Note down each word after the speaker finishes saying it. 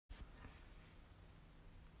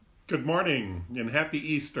Good morning and happy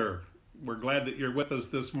Easter. We're glad that you're with us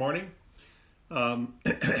this morning.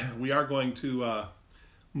 We are going to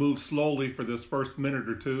move slowly for this first minute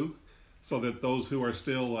or two so that those who are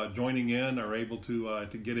still joining in are able to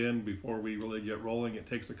get in before we really get rolling. It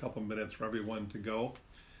takes a couple minutes for everyone to go.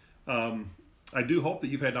 I do hope that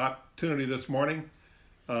you've had opportunity this morning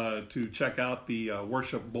to check out the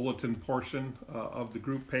worship bulletin portion of the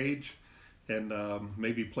group page and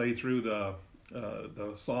maybe play through the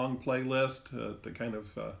song playlist to kind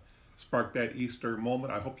of spark that Easter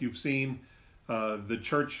moment. I hope you've seen the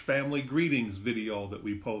church family greetings video that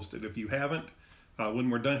we posted. If you haven't, when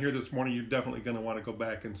we're done here this morning, you're definitely going to want to go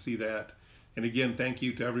back and see that. And again, thank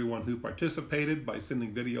you to everyone who participated by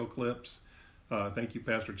sending video clips. Thank you,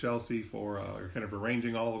 Pastor Chelsea, for kind of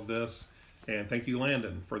arranging all of this. And thank you,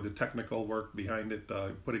 Landon, for the technical work behind it,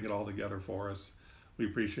 putting it all together for us. We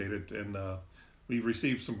appreciate it. And we've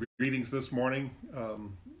received some greetings this morning.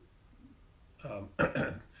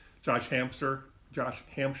 Josh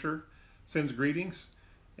Hampshire sends greetings.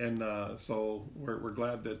 And so we're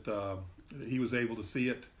glad that he was able to see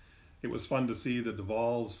it. It was fun to see the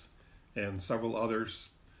Duvals and several others.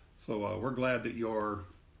 So we're glad that you're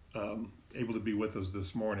able to be with us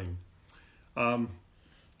this morning.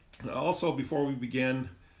 Also, before we begin,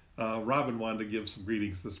 Robin wanted to give some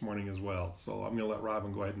greetings this morning as well. So I'm going to let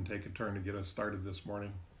Robin go ahead and take a turn to get us started this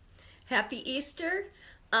morning. Happy Easter.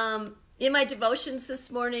 In my devotions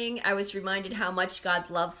this morning, I was reminded how much God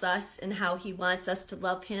loves us and how he wants us to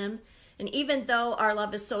love him. And even though our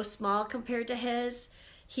love is so small compared to his,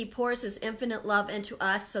 he pours his infinite love into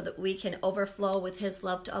us so that we can overflow with his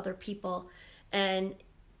love to other people. And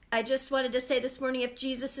I just wanted to say this morning, if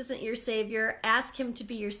Jesus isn't your Savior, ask him to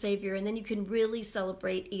be your Savior, and then you can really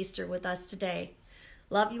celebrate Easter with us today.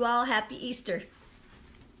 Love you all. Happy Easter.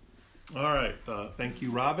 All right. Thank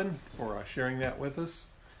you, Robin, for sharing that with us.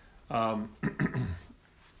 And,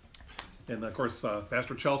 of course,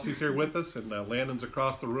 Pastor Chelsea's here with us, and Landon's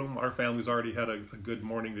across the room. Our family's already had a good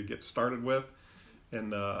morning to get started with.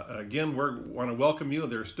 And, again, we want to welcome you.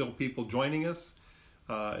 There are still people joining us,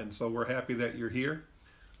 and so we're happy that you're here.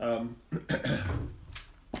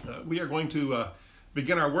 We are going to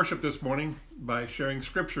begin our worship this morning by sharing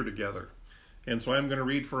scripture together. And so I'm going to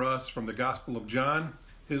read for us from the Gospel of John,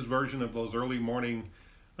 his version of those early morning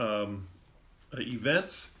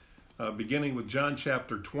events, beginning with John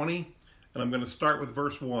chapter 20. And I'm going to start with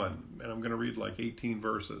verse 1, and I'm going to read like 18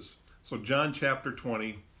 verses. So John chapter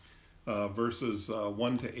 20, verses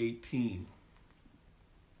 1 to 18.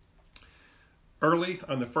 Early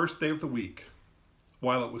on the first day of the week,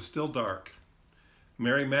 while it was still dark,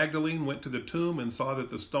 Mary Magdalene went to the tomb and saw that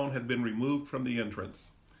the stone had been removed from the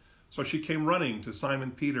entrance. So she came running to Simon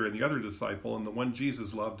Peter and the other disciple and the one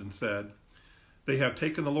Jesus loved and said, "They have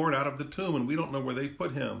taken the Lord out of the tomb, and we don't know where they've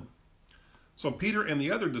put him." So Peter and the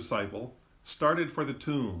other disciple started for the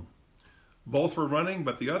tomb. Both were running,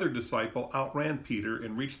 but the other disciple outran Peter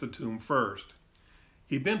and reached the tomb first.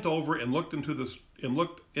 He bent over and looked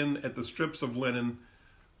in at the strips of linen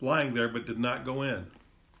lying there, but did not go in.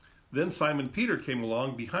 Then Simon Peter came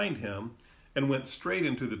along behind him and went straight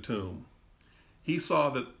into the tomb. He saw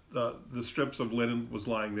that the strips of linen was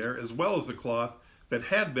lying there, as well as the cloth that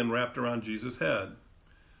had been wrapped around Jesus' head.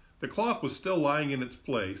 The cloth was still lying in its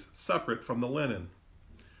place, separate from the linen.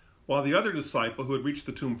 While the other disciple, who had reached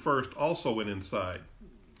the tomb first, also went inside.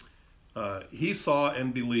 He saw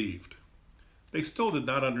and believed. They still did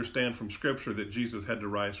not understand from Scripture that Jesus had to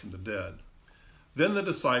rise from the dead. Then the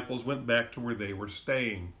disciples went back to where they were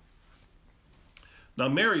staying. Now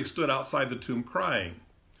Mary stood outside the tomb crying.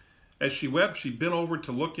 As she wept, she bent over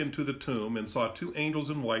to look into the tomb and saw two angels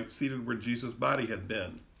in white seated where Jesus' body had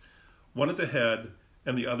been, one at the head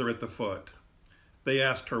and the other at the foot. They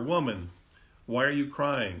asked her, "Woman, why are you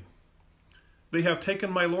crying?" "They have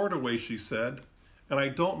taken my Lord away," she said, "and I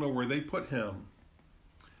don't know where they put him."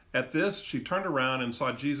 At this, she turned around and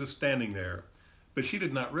saw Jesus standing there, but she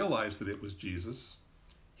did not realize that it was Jesus.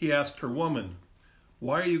 He asked her, "Woman,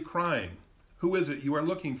 why are you crying? Who is it you are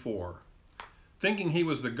looking for?" Thinking he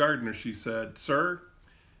was the gardener, she said, "Sir,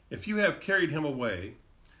 if you have carried him away,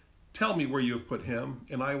 tell me where you have put him,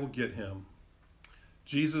 and I will get him."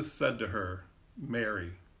 Jesus said to her,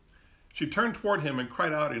 "Mary." She turned toward him and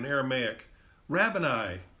cried out in Aramaic,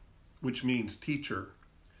 "Rabboni," which means teacher.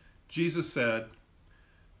 Jesus said,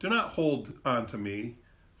 "Do not hold on to me,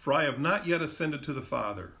 for I have not yet ascended to the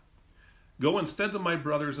Father. Go instead to my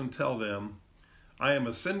brothers and tell them, I am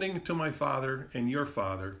ascending to my Father and your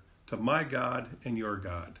Father, to my God and your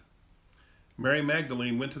God." Mary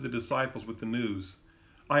Magdalene went to the disciples with the news,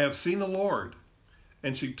 "I have seen the Lord,"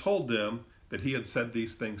 and she told them that he had said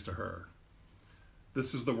these things to her.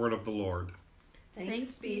 This is the word of the Lord.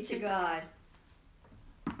 Thanks be to God.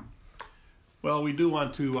 Well, we do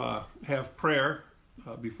want to have prayer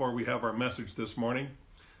before we have our message this morning.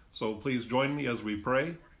 So please join me as we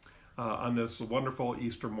pray on this wonderful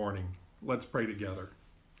Easter morning. Let's pray together.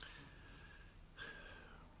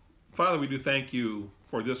 Father, we do thank you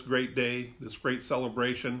for this great day, this great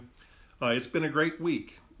celebration. It's been a great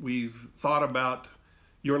week. We've thought about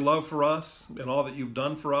your love for us and all that you've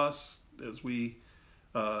done for us as we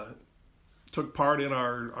took part in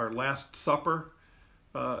our Last Supper,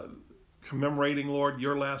 commemorating, Lord,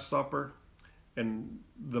 your Last Supper, and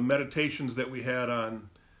the meditations that we had on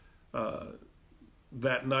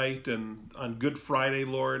that night and on Good Friday,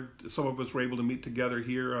 Lord. Some of us were able to meet together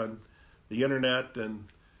here on the internet and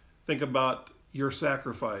think about your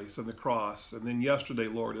sacrifice and the cross. And then yesterday,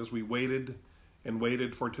 Lord, as we waited and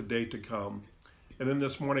waited for today to come. And then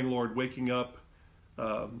this morning, Lord, waking up,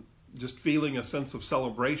 just feeling a sense of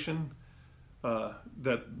celebration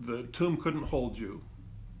that the tomb couldn't hold you.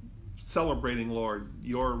 Celebrating, Lord,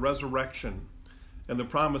 your resurrection and the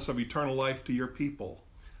promise of eternal life to your people.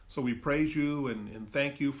 So we praise you and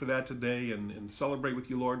thank you for that today and celebrate with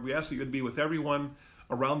you, Lord. We ask that you would be with everyone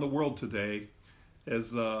around the world today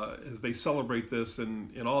as they celebrate this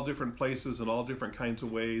in all different places and all different kinds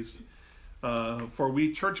of ways. For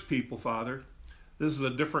we church people, Father, this is a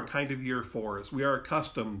different kind of year for us. We are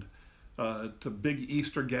accustomed to big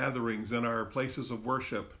Easter gatherings in our places of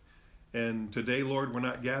worship. And today, Lord, we're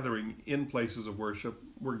not gathering in places of worship.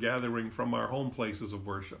 We're gathering from our home places of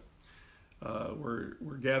worship. We're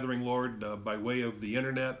gathering, Lord, by way of the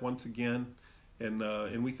internet once again.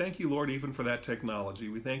 And we thank you, Lord, even for that technology.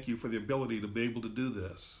 We thank you for the ability to be able to do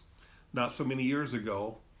this. Not so many years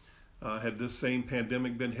ago, had this same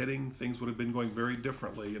pandemic been hitting, things would have been going very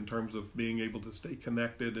differently in terms of being able to stay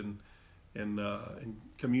connected and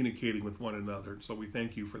communicating with one another. So we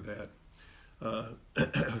thank you for that.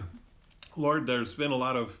 Lord, there's been a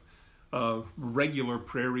lot of regular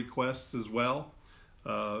prayer requests as well.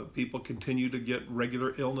 People continue to get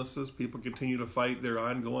regular illnesses. People continue to fight their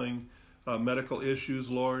ongoing medical issues,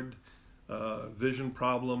 Lord, vision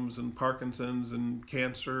problems and Parkinson's and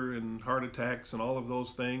cancer and heart attacks and all of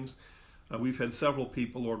those things. We've had several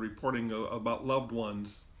people, Lord, reporting about loved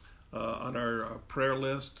ones on our prayer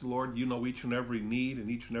list. Lord, you know each and every need and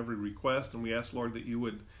each and every request, and we ask, Lord, that you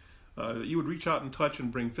would reach out and touch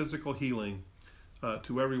and bring physical healing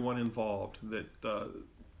to everyone involved, that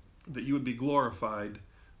you would be glorified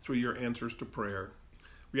through your answers to prayer.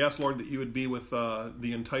 We ask, Lord, that you would be with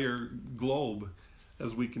the entire globe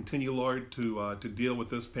as we continue, Lord, to deal with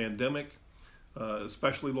this pandemic.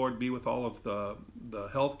 Especially, Lord, be with all of the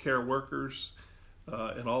healthcare workers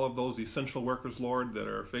and all of those essential workers, Lord, that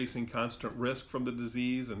are facing constant risk from the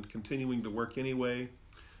disease and continuing to work anyway.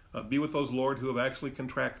 Be with those, Lord, who have actually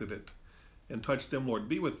contracted it and touch them, Lord.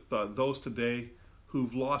 Be with those today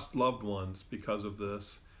who've lost loved ones because of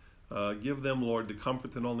this. Give them, Lord, the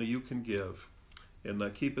comfort that only you can give.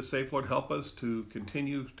 And keep us safe, Lord. Help us to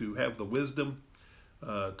continue to have the wisdom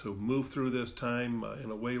to move through this time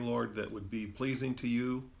in a way, Lord, that would be pleasing to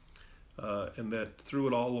you, and that through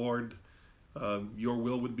it all, Lord, your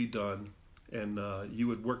will would be done, and you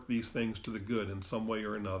would work these things to the good in some way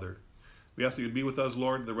or another. We ask that you'd be with us,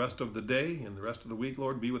 Lord, the rest of the day and the rest of the week,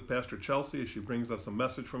 Lord. Be with Pastor Chelsea as she brings us a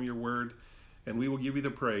message from your word, and we will give you the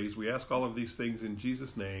praise. We ask all of these things in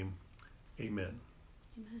Jesus' name. Amen.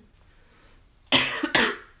 Amen.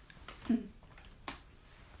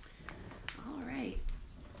 All right.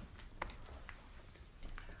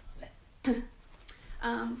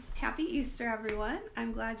 Happy Easter, everyone.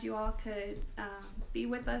 I'm glad you all could be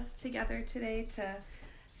with us together today to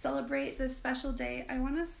celebrate this special day. I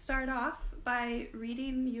want to start off by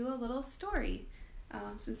reading you a little story.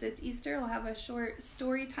 Since it's Easter, we'll have a short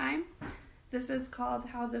story time. This is called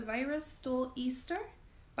How the Virus Stole Easter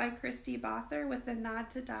by Christy Bother with a nod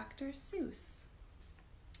to Dr. Seuss.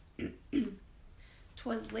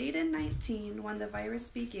 'Twas late in 19 when the virus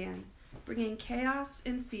began, bringing chaos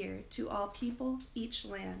and fear to all people, each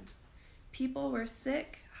land. People were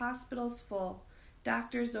sick, hospitals full,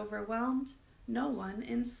 doctors overwhelmed, no one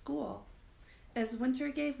in school. As winter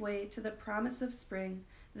gave way to the promise of spring,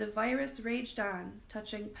 the virus raged on,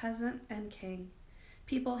 touching peasant and king.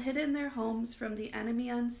 People hid in their homes from the enemy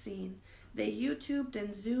unseen. They YouTubed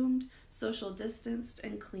and Zoomed, social distanced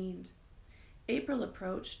and cleaned. April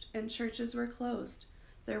approached and churches were closed.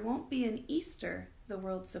 There won't be an Easter, the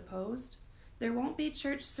world supposed. There won't be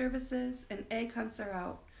church services and egg hunts are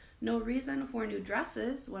out. No reason for new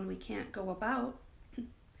dresses when we can't go about.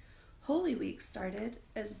 Holy Week started,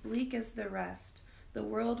 as bleak as the rest. The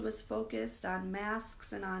world was focused on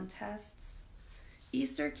masks and on tests.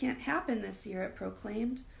 Easter can't happen this year, it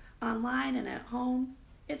proclaimed. Online and at home,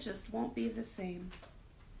 it just won't be the same.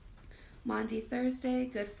 Maundy Thursday,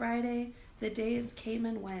 Good Friday, the days came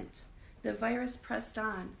and went. The virus pressed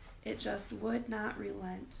on, it just would not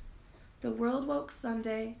relent. The world woke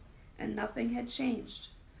Sunday, and nothing had changed.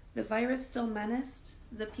 The virus still menaced,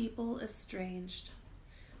 the people estranged.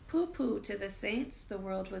 Pooh-pooh to the saints, the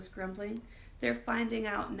world was grumbling. They're finding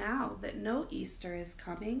out now that no Easter is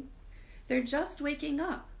coming. They're just waking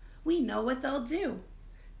up. We know what they'll do.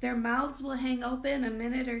 Their mouths will hang open a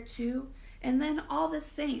minute or two, and then all the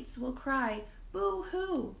saints will cry,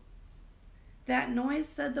 boo-hoo. That noise,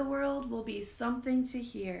 said the world, will be something to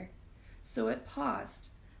hear. So it paused,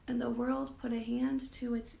 and the world put a hand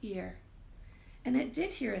to its ear. And it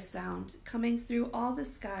did hear a sound coming through all the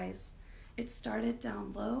skies. It started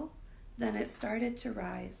down low, then it started to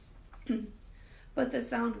rise. But the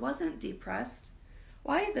sound wasn't depressed.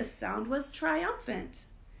 Why, the sound was triumphant.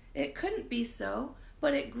 It couldn't be so,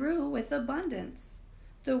 but it grew with abundance.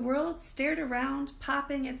 The world stared around,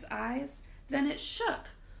 popping its eyes. Then it shook.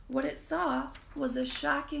 What it saw was a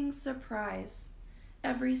shocking surprise.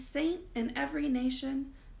 Every saint in every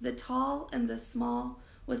nation, the tall and the small,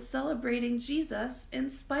 was celebrating Jesus in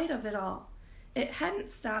spite of it all. It hadn't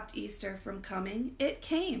stopped Easter from coming. It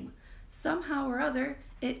came. Somehow or other,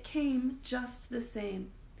 it came just the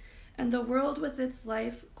same. And the world with its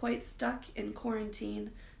life quite stuck in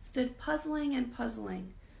quarantine stood puzzling and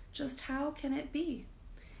puzzling. Just how can it be?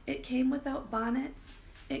 It came without bonnets.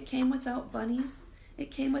 It came without bunnies. It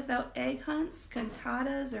came without egg hunts,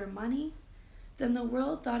 cantatas, or money. Then the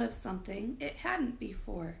world thought of something it hadn't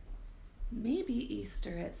before. Maybe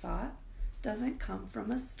Easter, it thought, doesn't come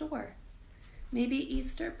from a store. Maybe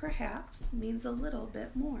Easter, perhaps, means a little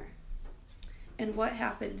bit more. And what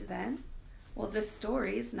happened then? Well, the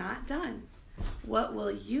story's not done. What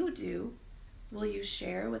will you do? Will you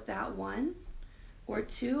share with that one or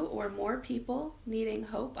two or more people needing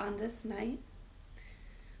hope on this night?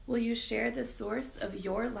 Will you share the source of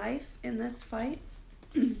your life in this fight?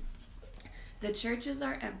 The churches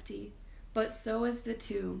are empty, but so is the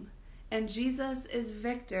tomb, and Jesus is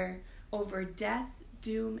victor over death,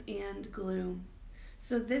 doom, and gloom.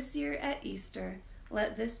 So this year at Easter,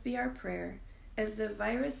 let this be our prayer, as the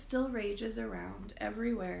virus still rages around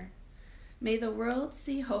everywhere. May the world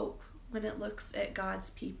see hope when it looks at God's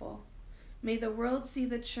people. May the world see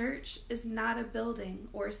the church is not a building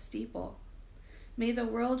or steeple. May the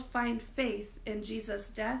world find faith in Jesus'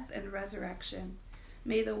 death and resurrection.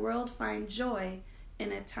 May the world find joy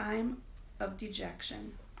in a time of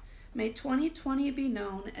dejection. May 2020 be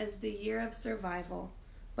known as the year of survival,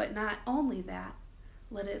 but not only that,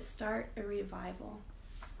 let it start a revival.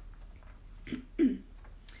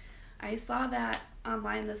 I saw that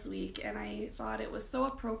online this week, and I thought it was so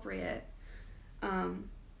appropriate,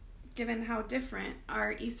 given how different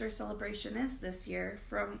our Easter celebration is this year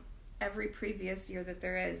from every previous year that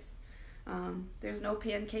there is. There's no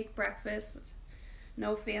pancake breakfast,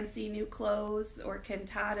 no fancy new clothes or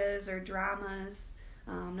cantatas or dramas,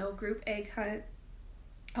 no group egg hunt.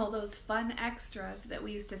 All those fun extras that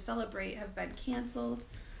we used to celebrate have been canceled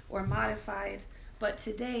or modified, but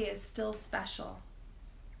today is still special.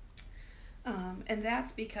 And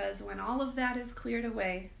that's because when all of that is cleared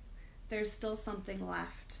away, there's still something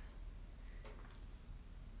left.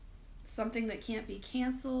 Something that can't be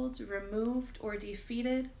canceled, removed, or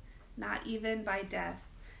defeated, not even by death.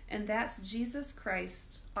 And that's Jesus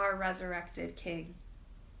Christ, our resurrected King.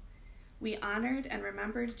 We honored and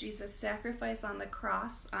remembered Jesus' sacrifice on the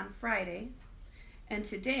cross on Friday, and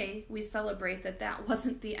today we celebrate that that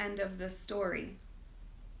wasn't the end of the story.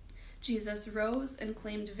 Jesus rose and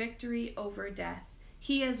claimed victory over death.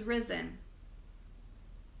 He is risen.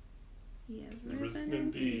 He is risen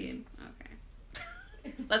indeed.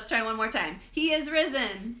 Okay. Let's try one more time. He is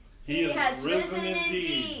risen. He has risen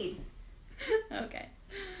indeed. Okay.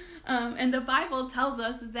 And the Bible tells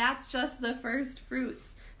us that's just the first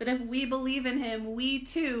fruits. That if we believe in him, we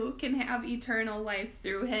too can have eternal life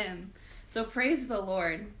through him. So praise the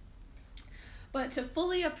Lord. But to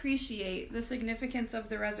fully appreciate the significance of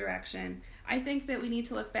the resurrection, I think that we need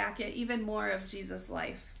to look back at even more of Jesus'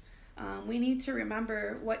 life. We need to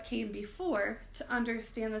remember what came before to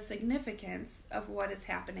understand the significance of what is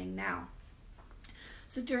happening now.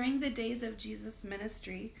 So during the days of Jesus'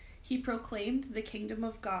 ministry, he proclaimed the kingdom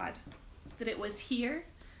of God, that it was here,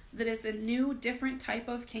 that it's a new, different type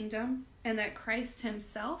of kingdom, and that Christ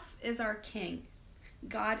himself is our king,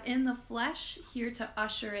 God in the flesh, here to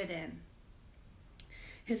usher it in.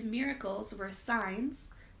 His miracles were signs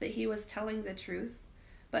that he was telling the truth,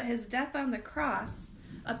 but his death on the cross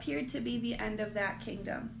appeared to be the end of that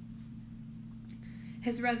kingdom.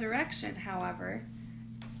 His resurrection, however,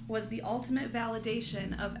 was the ultimate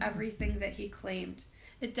validation of everything that he claimed.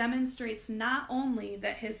 It demonstrates not only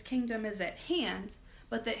that his kingdom is at hand,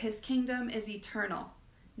 but that his kingdom is eternal,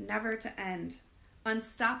 never to end,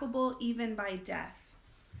 unstoppable even by death.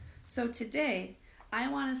 So today, I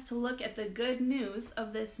want us to look at the good news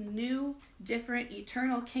of this new, different,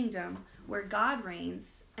 eternal kingdom where God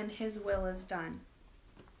reigns and his will is done.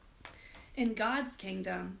 In God's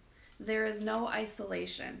kingdom, there is no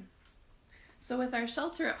isolation. So with our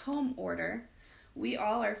shelter-at-home order, we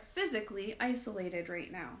all are physically isolated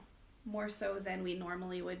right now, more so than we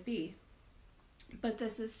normally would be. But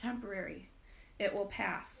this is temporary. It will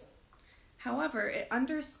pass. However, it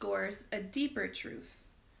underscores a deeper truth.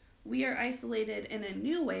 We are isolated in a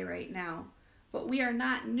new way right now, but we are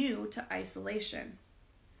not new to isolation.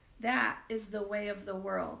 That is the way of the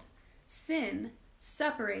world. Sin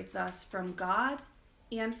separates us from God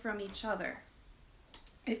and from each other.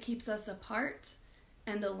 It keeps us apart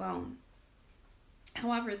and alone.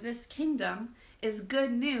 However, this kingdom is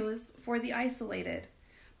good news for the isolated,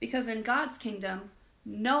 because in God's kingdom,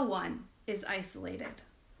 no one is isolated.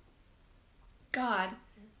 God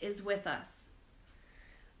is with us.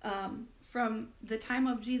 From the time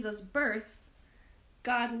of Jesus' birth,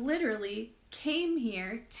 God literally came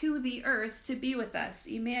here to the earth to be with us,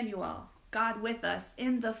 Emmanuel, God with us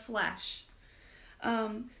in the flesh.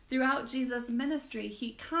 Throughout Jesus' ministry,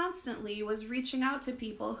 he constantly was reaching out to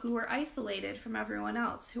people who were isolated from everyone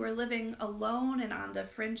else, who were living alone and on the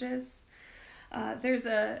fringes. There's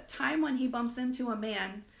a time when he bumps into a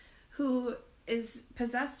man who is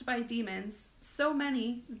possessed by demons, so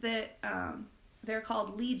many that they're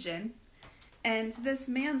called legion. And this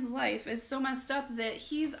man's life is so messed up that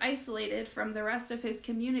he's isolated from the rest of his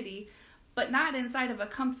community, but not inside of a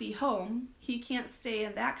comfy home. He can't stay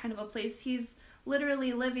in that kind of a place. He's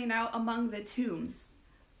literally living out among the tombs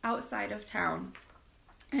outside of town.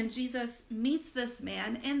 And Jesus meets this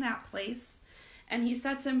man in that place, and he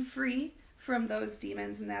sets him free from those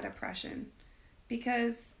demons and that oppression,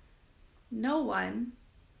 because no one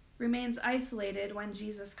remains isolated when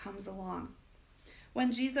Jesus comes along.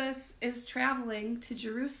 When Jesus is traveling to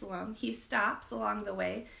Jerusalem, he stops along the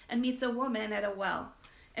way and meets a woman at a well.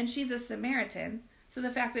 And she's a Samaritan, so the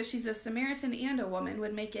fact that she's a Samaritan and a woman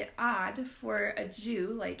would make it odd for a Jew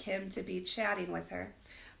like him to be chatting with her.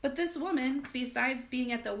 But this woman, besides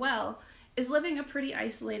being at the well, is living a pretty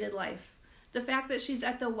isolated life. The fact that she's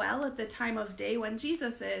at the well at the time of day when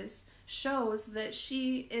Jesus is shows that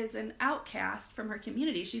she is an outcast from her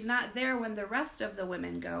community. She's not there when the rest of the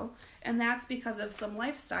women go, and that's because of some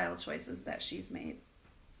lifestyle choices that she's made.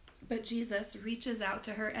 But Jesus reaches out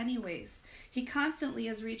to her anyways. He constantly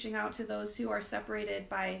is reaching out to those who are separated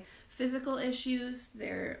by physical issues,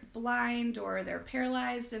 they're blind or they're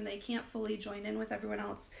paralyzed and they can't fully join in with everyone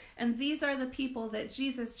else. And these are the people that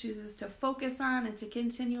Jesus chooses to focus on and to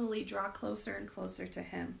continually draw closer and closer to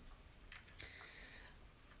him.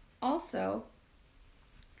 Also,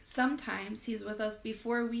 sometimes he's with us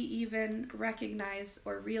before we even recognize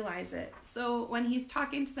or realize it. So when he's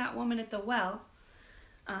talking to that woman at the well,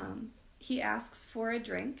 he asks for a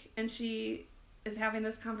drink, and she is having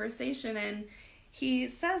this conversation, and he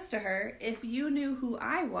says to her, "If you knew who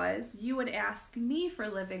I was, you would ask me for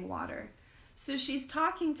living water." So she's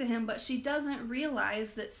talking to him, but she doesn't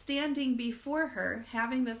realize that standing before her,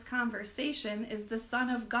 having this conversation, is the Son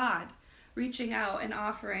of God, reaching out and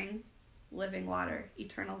offering living water,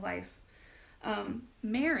 eternal life.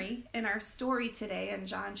 Mary, in our story today in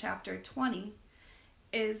John chapter 20,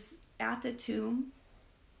 is at the tomb,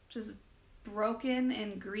 just broken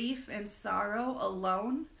in grief and sorrow,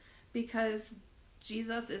 alone, because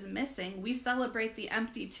Jesus is missing. We celebrate the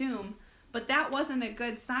empty tomb, but that wasn't a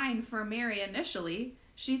good sign for Mary initially.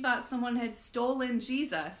 She thought someone had stolen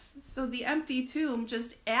Jesus, so the empty tomb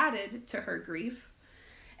just added to her grief.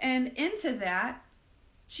 And into that,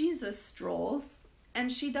 Jesus strolls,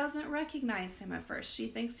 and she doesn't recognize him at first. She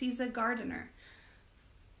thinks he's a gardener.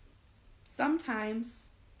 Sometimes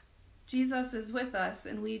Jesus is with us,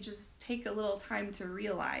 and we just take a little time to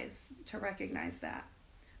recognize that.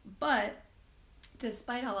 But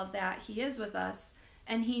despite all of that, he is with us,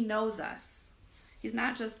 and he knows us. He's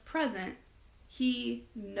not just present, he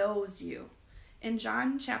knows you. In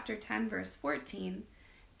John chapter 10, verse 14,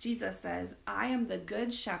 Jesus says, "I am the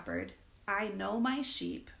good shepherd. I know my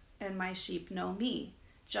sheep, and my sheep know me,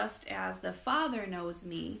 just as the Father knows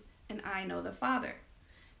me, and I know the Father."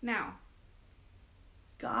 Now,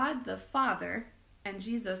 God the Father and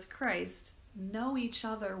Jesus Christ know each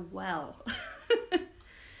other well.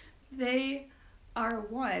 They are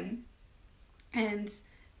one, and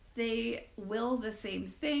they will the same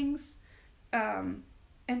things.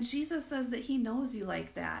 And Jesus says that he knows you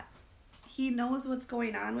like that. He knows what's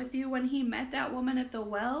going on with you. When he met that woman at the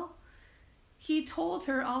well, he told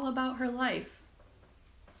her all about her life.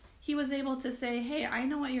 He was able to say, hey, I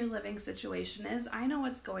know what your living situation is. I know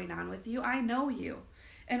what's going on with you. I know you.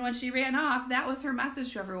 And when she ran off, that was her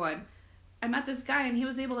message to everyone. I met this guy and he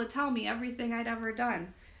was able to tell me everything I'd ever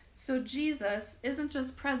done. So Jesus isn't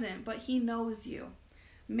just present, but he knows you.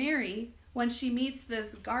 Mary, when she meets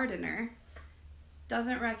this gardener,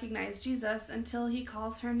 doesn't recognize Jesus until he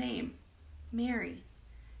calls her name, Mary.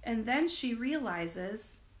 And then she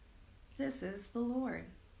realizes, this is the Lord.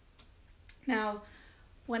 Now,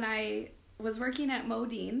 when I was working at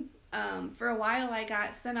Modine, for a while I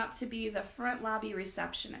got sent up to be the front lobby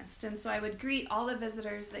receptionist. And so I would greet all the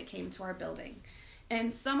visitors that came to our building.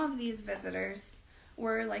 And some of these visitors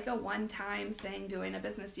were like a one-time thing doing a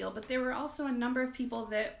business deal, but there were also a number of people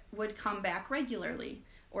that would come back regularly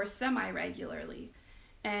or semi-regularly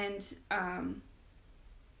and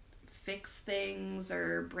fix things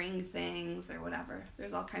or bring things or whatever.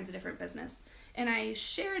 There's all kinds of different business. And I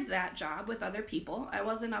shared that job with other people. I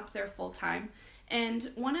wasn't up there full time.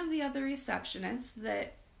 And one of the other receptionists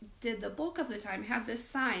that did the bulk of the time had this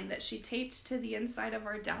sign that she taped to the inside of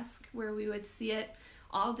our desk where we would see it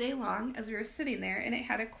all day long as we were sitting there. And it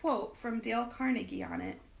had a quote from Dale Carnegie on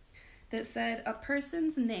it that said, "A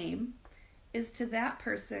person's name is to that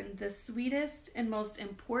person the sweetest and most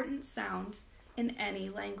important sound in any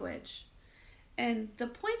language." And the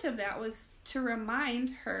point of that was to remind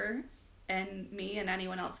her and me and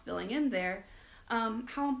anyone else filling in there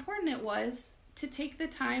how important it was to take the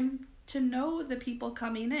time to know the people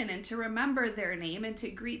coming in and to remember their name and to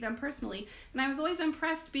greet them personally. And I was always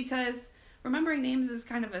impressed because remembering names is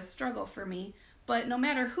kind of a struggle for me. But no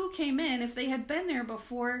matter who came in, if they had been there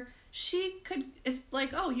before, it's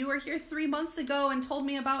like, oh, you were here 3 months ago and told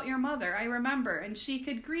me about your mother. I remember. And she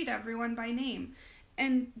could greet everyone by name.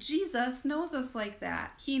 And Jesus knows us like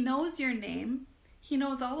that. He knows your name. He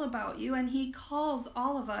knows all about you. And he calls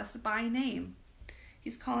all of us by name.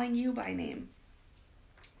 He's calling you by name.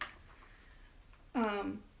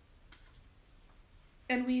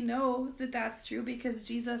 And we know that that's true because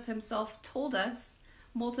Jesus himself told us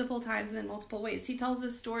multiple times and in multiple ways. He tells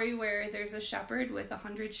a story where there's a shepherd with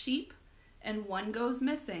 100 sheep and one goes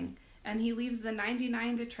missing. And he leaves the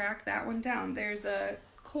 99 to track that one down. There's a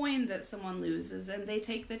coin that someone loses and they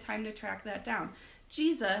take the time to track that down.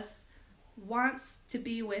 Jesus wants to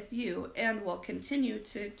be with you and will continue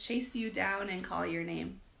to chase you down and call your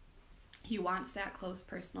name. He wants that close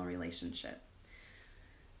personal relationship.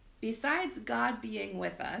 Besides God being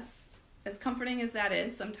with us, as comforting as that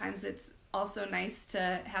is, sometimes it's also nice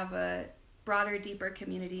to have a broader, deeper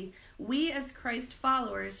community. We as Christ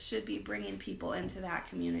followers should be bringing people into that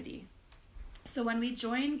community. So when we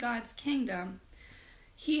join God's kingdom,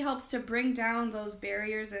 he helps to bring down those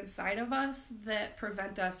barriers inside of us that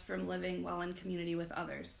prevent us from living well in community with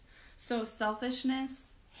others. So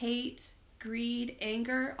selfishness, hate, greed,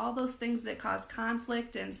 anger, all those things that cause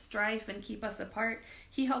conflict and strife and keep us apart,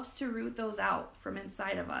 he helps to root those out from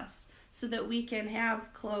inside of us so that we can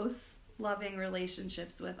have close, loving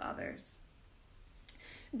relationships with others.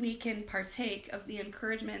 We can partake of the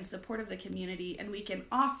encouragement and support of the community, and we can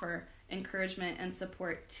offer encouragement and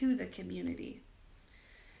support to the community.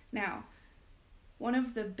 Now, one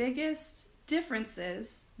of the biggest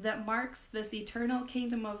differences that marks this eternal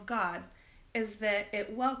kingdom of God is that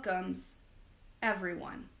it welcomes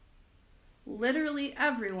everyone. Literally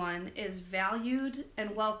everyone is valued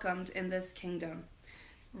and welcomed in this kingdom.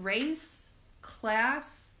 Race,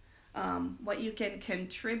 class, what you can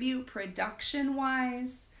contribute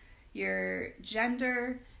production-wise, your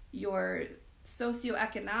gender, your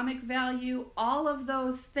socioeconomic value, all of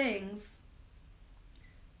those things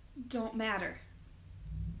don't matter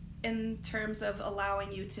in terms of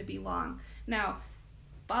allowing you to belong. Now,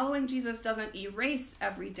 following Jesus doesn't erase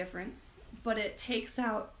every difference, but it takes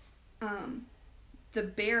out the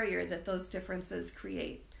barrier that those differences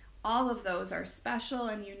create. All of those are special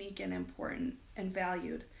and unique and important and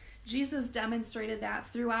valued. Jesus demonstrated that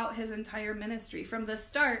throughout his entire ministry. From the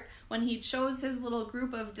start, when he chose his little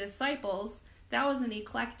group of disciples, that was an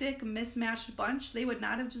eclectic, mismatched bunch. They would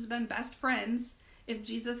not have just been best friends if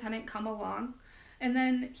Jesus hadn't come along. And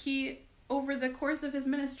then he, over the course of his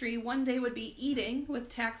ministry, one day would be eating with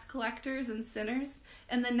tax collectors and sinners,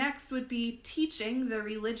 and the next would be teaching the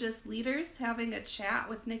religious leaders, having a chat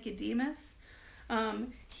with Nicodemus.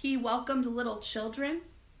 He welcomed little children.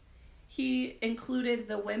 He included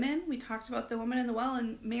the women. We talked about the woman in the well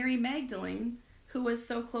and Mary Magdalene, who was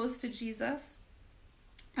so close to Jesus.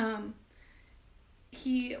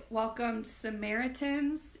 He welcomed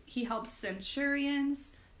Samaritans. He helped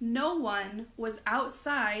centurions, no one was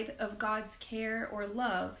outside of God's care or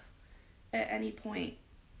love at any point.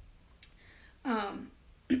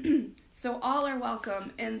 So all are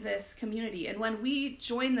welcome in this community. And when we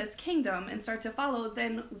join this kingdom and start to follow,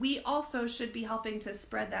 then we also should be helping to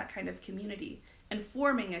spread that kind of community and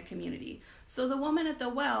forming a community. So the woman at the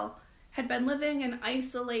well had been living an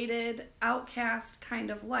isolated, outcast kind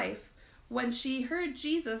of life. When she heard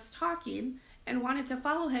Jesus talking and wanted to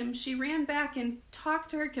follow him, she ran back and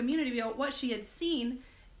talked to her community about what she had seen.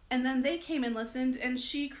 And then they came and listened, and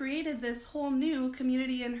she created this whole new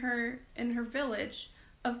community in her village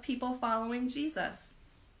of people following Jesus.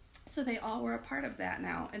 So they all were a part of that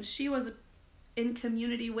now, and she was in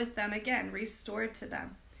community with them again, restored to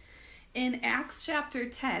them. In Acts chapter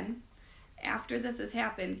 10, after this has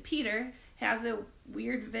happened, Peter has a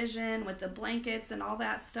weird vision with the blankets and all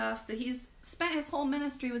that stuff. So he's spent his whole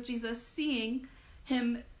ministry with Jesus, seeing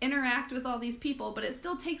him interact with all these people, but it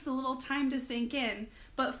still takes a little time to sink in.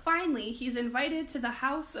 But finally, he's invited to the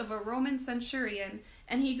house of a Roman centurion,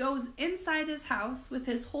 and he goes inside his house with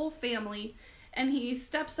his whole family, and he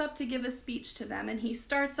steps up to give a speech to them, and he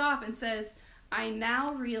starts off and says, "I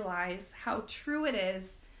now realize how true it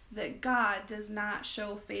is that God does not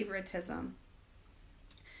show favoritism."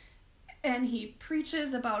 And he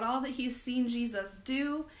preaches about all that he's seen Jesus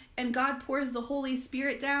do, and God pours the Holy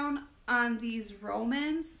Spirit down on these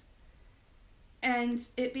Romans, and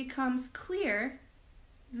it becomes clear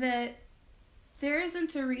that there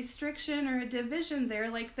isn't a restriction or a division there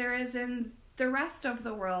like there is in the rest of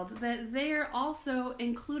the world, that they are also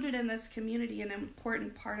included in this community, an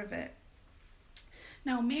important part of it.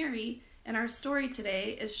 Now, Mary, in our story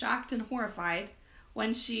today, is shocked and horrified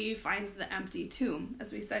when she finds the empty tomb.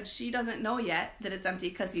 As we said, she doesn't know yet that it's empty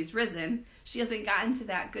because he's risen. She hasn't gotten to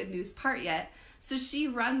that good news part yet. So she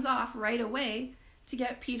runs off right away to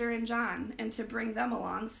get Peter and John and to bring them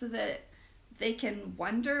along so that they can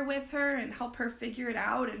wonder with her and help her figure it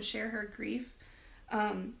out and share her grief.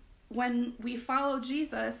 When we follow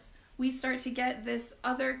Jesus, we start to get this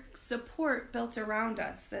other support built around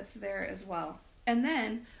us that's there as well. And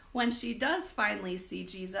then when she does finally see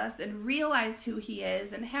Jesus and realize who he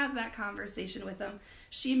is and has that conversation with him,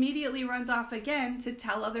 she immediately runs off again to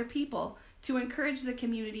tell other people, to encourage the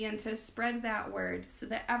community and to spread that word so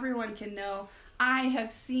that everyone can know, I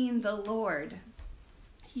have seen the Lord.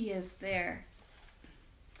 He is there.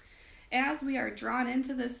 As we are drawn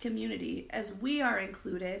into this community, as we are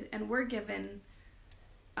included and we're given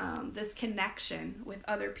this connection with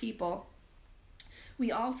other people,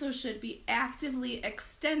 we also should be actively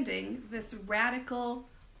extending this radical,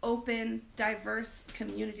 open, diverse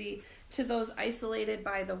community to those isolated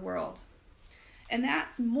by the world. And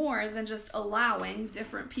that's more than just allowing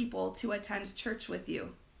different people to attend church with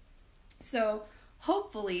you. So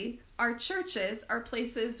hopefully our churches are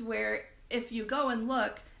places where if you go and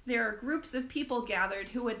look, there are groups of people gathered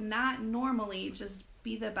who would not normally just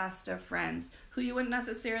be the best of friends, who you wouldn't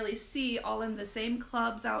necessarily see all in the same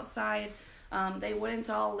clubs outside. They wouldn't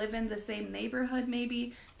all live in the same neighborhood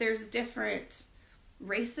maybe. There's different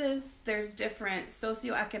races, there's different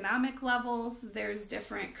socioeconomic levels, there's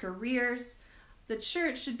different careers. The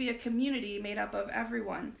church should be a community made up of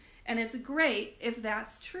everyone. And it's great if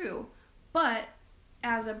that's true. But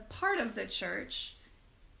as a part of the church,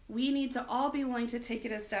 we need to all be willing to take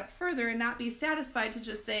it a step further and not be satisfied to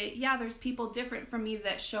just say, yeah, there's people different from me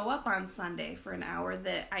that show up on Sunday for an hour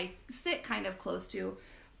that I sit kind of close to.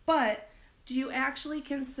 But do you actually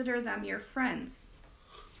consider them your friends?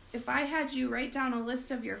 If I had you write down a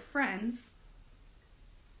list of your friends,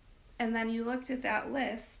 and then you looked at that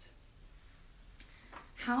list,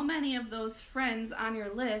 how many of those friends on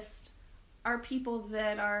your list are people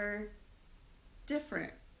that are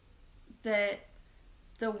different, that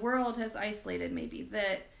the world has isolated maybe,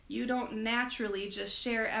 that you don't naturally just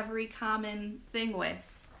share every common thing with?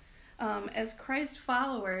 As Christ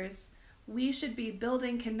followers, we should be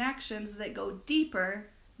building connections that go deeper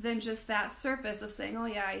than just that surface of saying, oh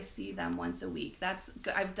yeah, I see them once a week.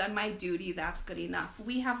 I've done my duty, that's good enough.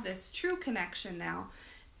 We have this true connection now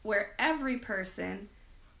where every person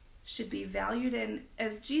should be valued, and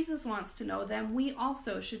as Jesus wants to know them, we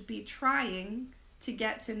also should be trying to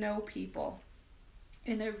get to know people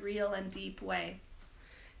in a real and deep way.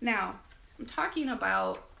 Now, I'm talking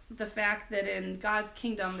about the fact that in God's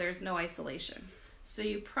kingdom there's no isolation. So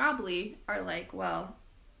you probably are like, well,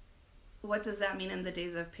 what does that mean in the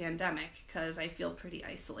days of pandemic? Because I feel pretty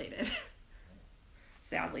isolated.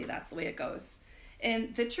 Sadly, that's the way it goes.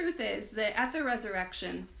 And the truth is that at the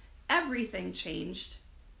resurrection, everything changed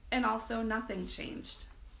and also nothing changed.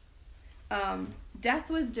 Death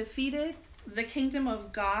was defeated the kingdom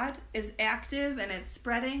of God is active and it's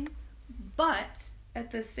spreading, but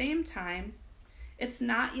at the same time, it's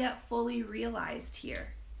not yet fully realized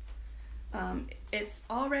here. It's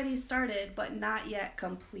already started, but not yet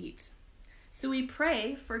complete. So we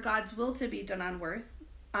pray for God's will to be done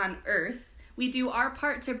on earth. We do our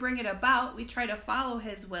part to bring it about. We try to follow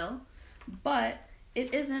his will, but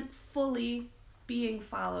it isn't fully being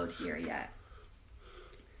followed here yet.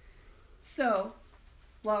 So,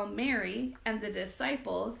 while Mary and the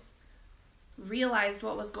disciples realized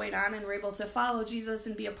what was going on and were able to follow Jesus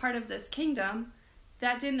and be a part of this kingdom,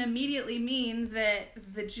 that didn't immediately mean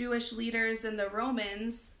that the Jewish leaders and the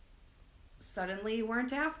Romans suddenly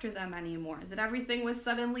weren't after them anymore, that everything was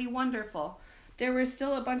suddenly wonderful. There were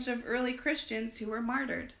still a bunch of early Christians who were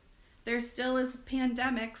martyred. There still is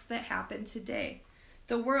pandemics that happen today.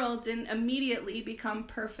 The world didn't immediately become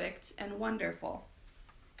perfect and wonderful.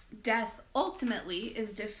 Death ultimately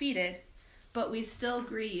is defeated, but we still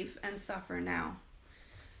grieve and suffer now.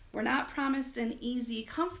 We're not promised an easy,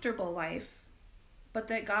 comfortable life, but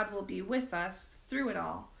that God will be with us through it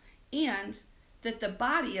all, and that the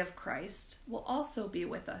body of Christ will also be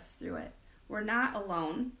with us through it. We're not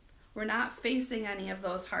alone. We're not facing any of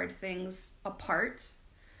those hard things apart.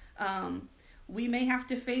 We may have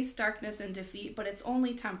to face darkness and defeat, but it's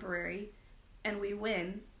only temporary, and we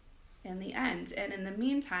win in the end. And in the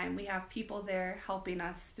meantime, we have people there helping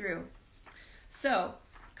us through. So,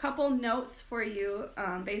 couple notes for you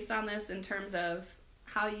based on this in terms of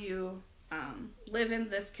how you live in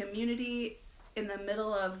this community in the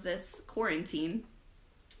middle of this quarantine.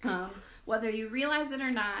 Whether you realize it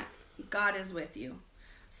or not, God is with you.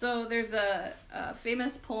 So there's a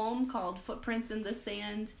famous poem called Footprints in the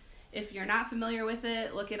Sand. If you're not familiar with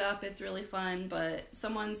it, look it up. It's really fun. But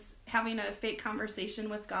someone's having a fake conversation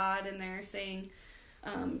with God, and they're saying,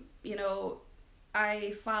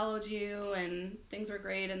 I followed you and things were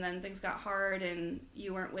great, and then things got hard and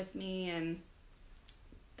you weren't with me. And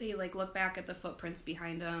they look back at the footprints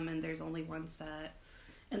behind them, and there's only one set.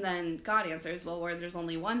 And then God answers, well, where there's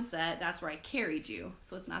only one set, that's where I carried you.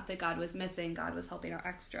 So it's not that God was missing, God was helping out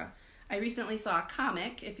extra. I recently saw a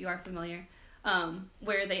comic, if you are familiar,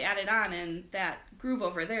 where they added on, and that groove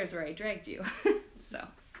over there is where I dragged you. So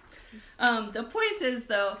the point is,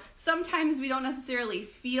 though, sometimes we don't necessarily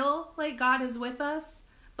feel like God is with us,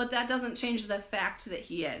 but that doesn't change the fact that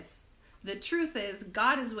he is. The truth is,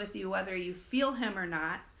 God is with you whether you feel him or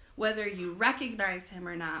not, whether you recognize him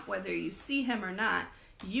or not, whether you see him or not.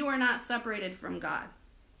 You are not separated from God.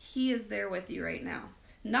 He is there with you right now.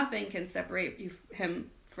 Nothing can separate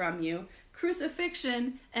him from you.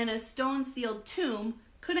 Crucifixion and a stone-sealed tomb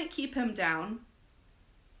couldn't keep him down.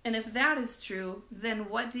 And if that is true, then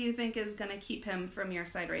what do you think is going to keep him from your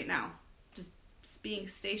side right now? Just being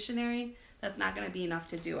stationary? That's not going to be enough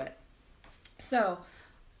to do it. So,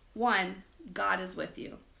 1, God is with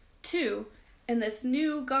you. 2, in this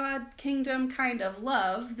new God kingdom kind of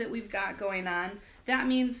love that we've got going on, that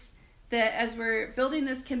means that as we're building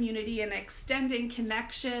this community and extending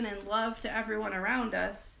connection and love to everyone around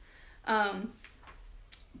us,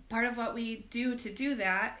 part of what we do to do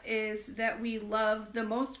that is that we love the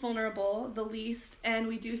most vulnerable, the least, and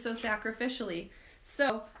we do so sacrificially.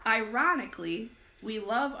 So, ironically, we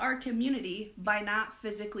love our community by not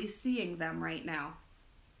physically seeing them right now.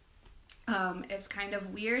 It's kind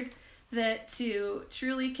of weird that to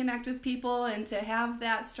truly connect with people and to have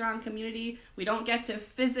that strong community, we don't get to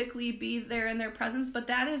physically be there in their presence, but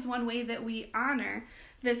that is one way that we honor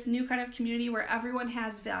this new kind of community where everyone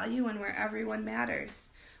has value and where everyone matters.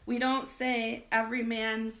 We don't say every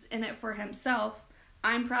man's in it for himself.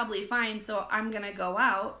 I'm probably fine, so I'm going to go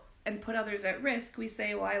out and put others at risk. We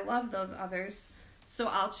say, well, I love those others, so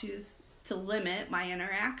I'll choose to limit my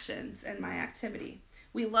interactions and my activity.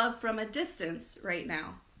 We love from a distance right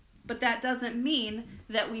now. But that doesn't mean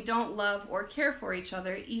that we don't love or care for each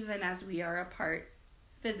other even as we are apart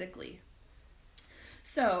physically.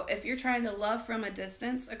 So if you're trying to love from a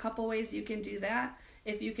distance, a couple ways you can do that.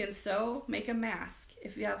 If you can sew, make a mask.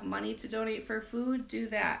 If you have money to donate for food, do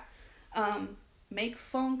that. Make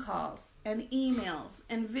phone calls and emails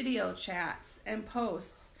and video chats and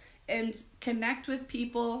posts and connect with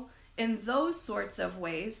people in those sorts of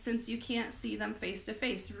ways, since you can't see them face to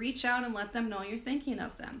face. Reach out and let them know you're thinking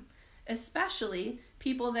of them. Especially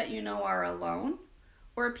people that you know are alone,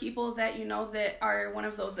 or people that you know that are one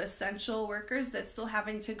of those essential workers that's still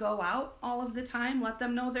having to go out all of the time. Let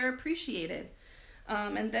them know they're appreciated,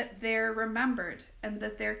 and that they're remembered, and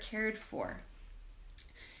that they're cared for.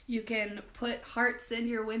 You can put hearts in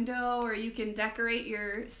your window, or you can decorate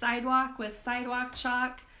your sidewalk with sidewalk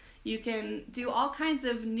chalk. You can do all kinds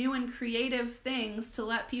of new and creative things to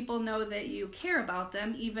let people know that you care about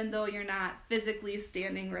them, even though you're not physically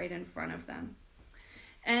standing right in front of them.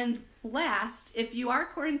 And last, if you are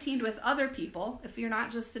quarantined with other people, if you're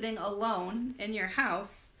not just sitting alone in your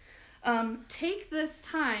house, take this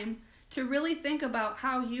time to really think about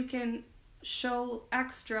how you can show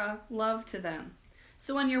extra love to them.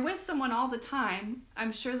 So when you're with someone all the time,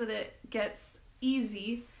 I'm sure that it gets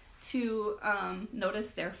easy to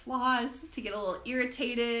notice their flaws, to get a little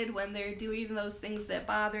irritated when they're doing those things that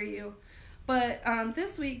bother you. But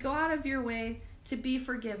this week, go out of your way to be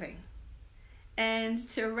forgiving and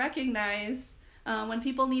to recognize when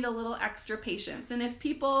people need a little extra patience. And if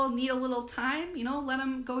people need a little time, let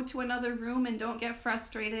them go to another room and don't get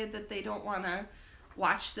frustrated that they don't want to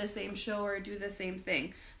watch the same show or do the same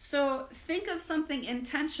thing. So think of something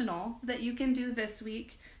intentional that you can do this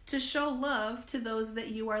week to show love to those that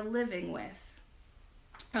you are living with.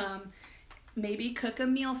 Maybe cook a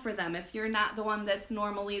meal for them if you're not the one that's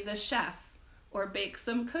normally the chef, or bake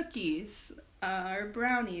some cookies or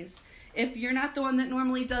brownies. If you're not the one that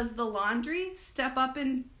normally does the laundry, step up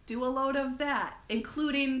and do a load of that,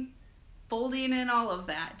 including folding and all of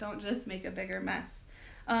that. Don't just make a bigger mess.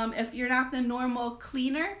 If you're not the normal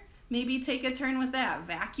cleaner, maybe take a turn with that.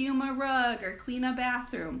 Vacuum a rug or clean a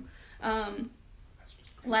bathroom.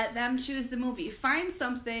 Let them choose the movie. Find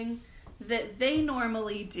something that they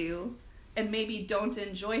normally do and maybe don't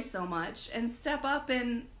enjoy so much, and step up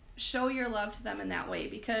and show your love to them in that way,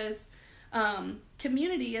 because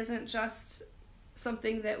community isn't just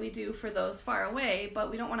something that we do for those far away, but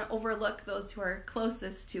we don't want to overlook those who are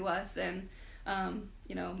closest to us and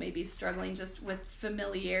maybe struggling just with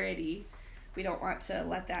familiarity. We don't want to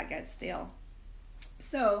let that get stale.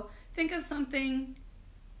 So think of something,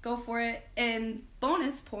 go for it, and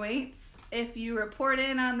bonus points if you report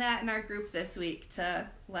in on that in our group this week to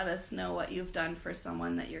let us know what you've done for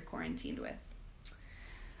someone that you're quarantined with.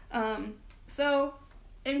 So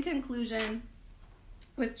in conclusion,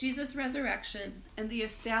 with Jesus' resurrection and the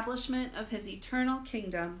establishment of his eternal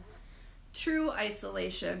kingdom, true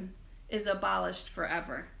isolation is abolished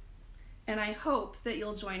forever. And I hope that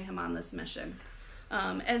you'll join him on this mission.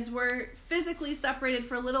 As we're physically separated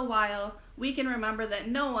for a little while, we can remember that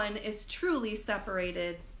no one is truly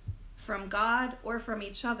separated from God or from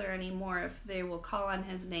each other anymore if they will call on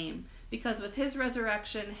his name. Because with his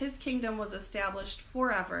resurrection, his kingdom was established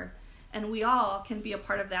forever, and we all can be a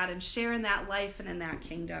part of that and share in that life and in that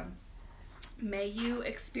kingdom. May you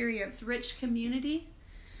experience rich community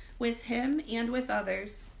with him and with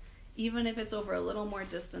others, even if it's over a little more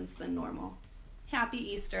distance than normal. Happy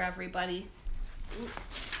Easter, everybody.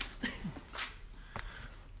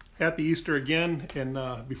 Happy Easter again.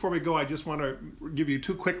 And before we go, I just want to give you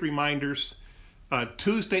two quick reminders.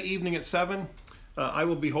 Tuesday evening at 7, I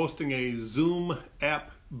will be hosting a Zoom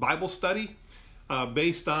app Bible study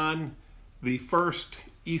based on the first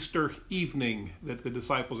Easter evening that the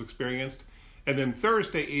disciples experienced. And then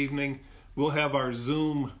Thursday evening, we'll have our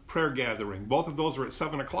Zoom prayer gathering. Both of those are at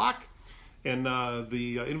 7 o'clock. And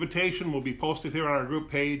the invitation will be posted here on our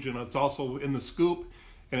group page, and it's also in the scoop,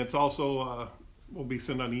 and it's also will be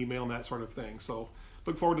sent on email and that sort of thing. So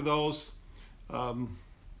look forward to those.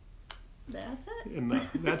 That's it. And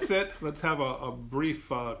that's it. Let's have a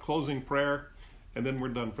brief closing prayer, and then we're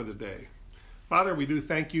done for the day. Father, we do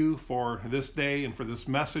thank you for this day and for this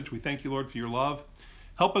message. We thank you, Lord, for your love.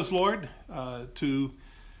 Help us, Lord, to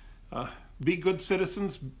be good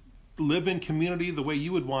citizens, live in community the way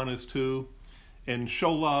you would want us to, and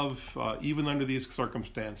show love even under these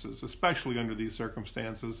circumstances, especially under these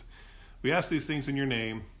circumstances. We ask these things in your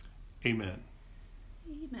name. Amen.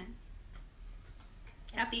 Amen.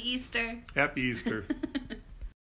 Happy Easter. Happy Easter.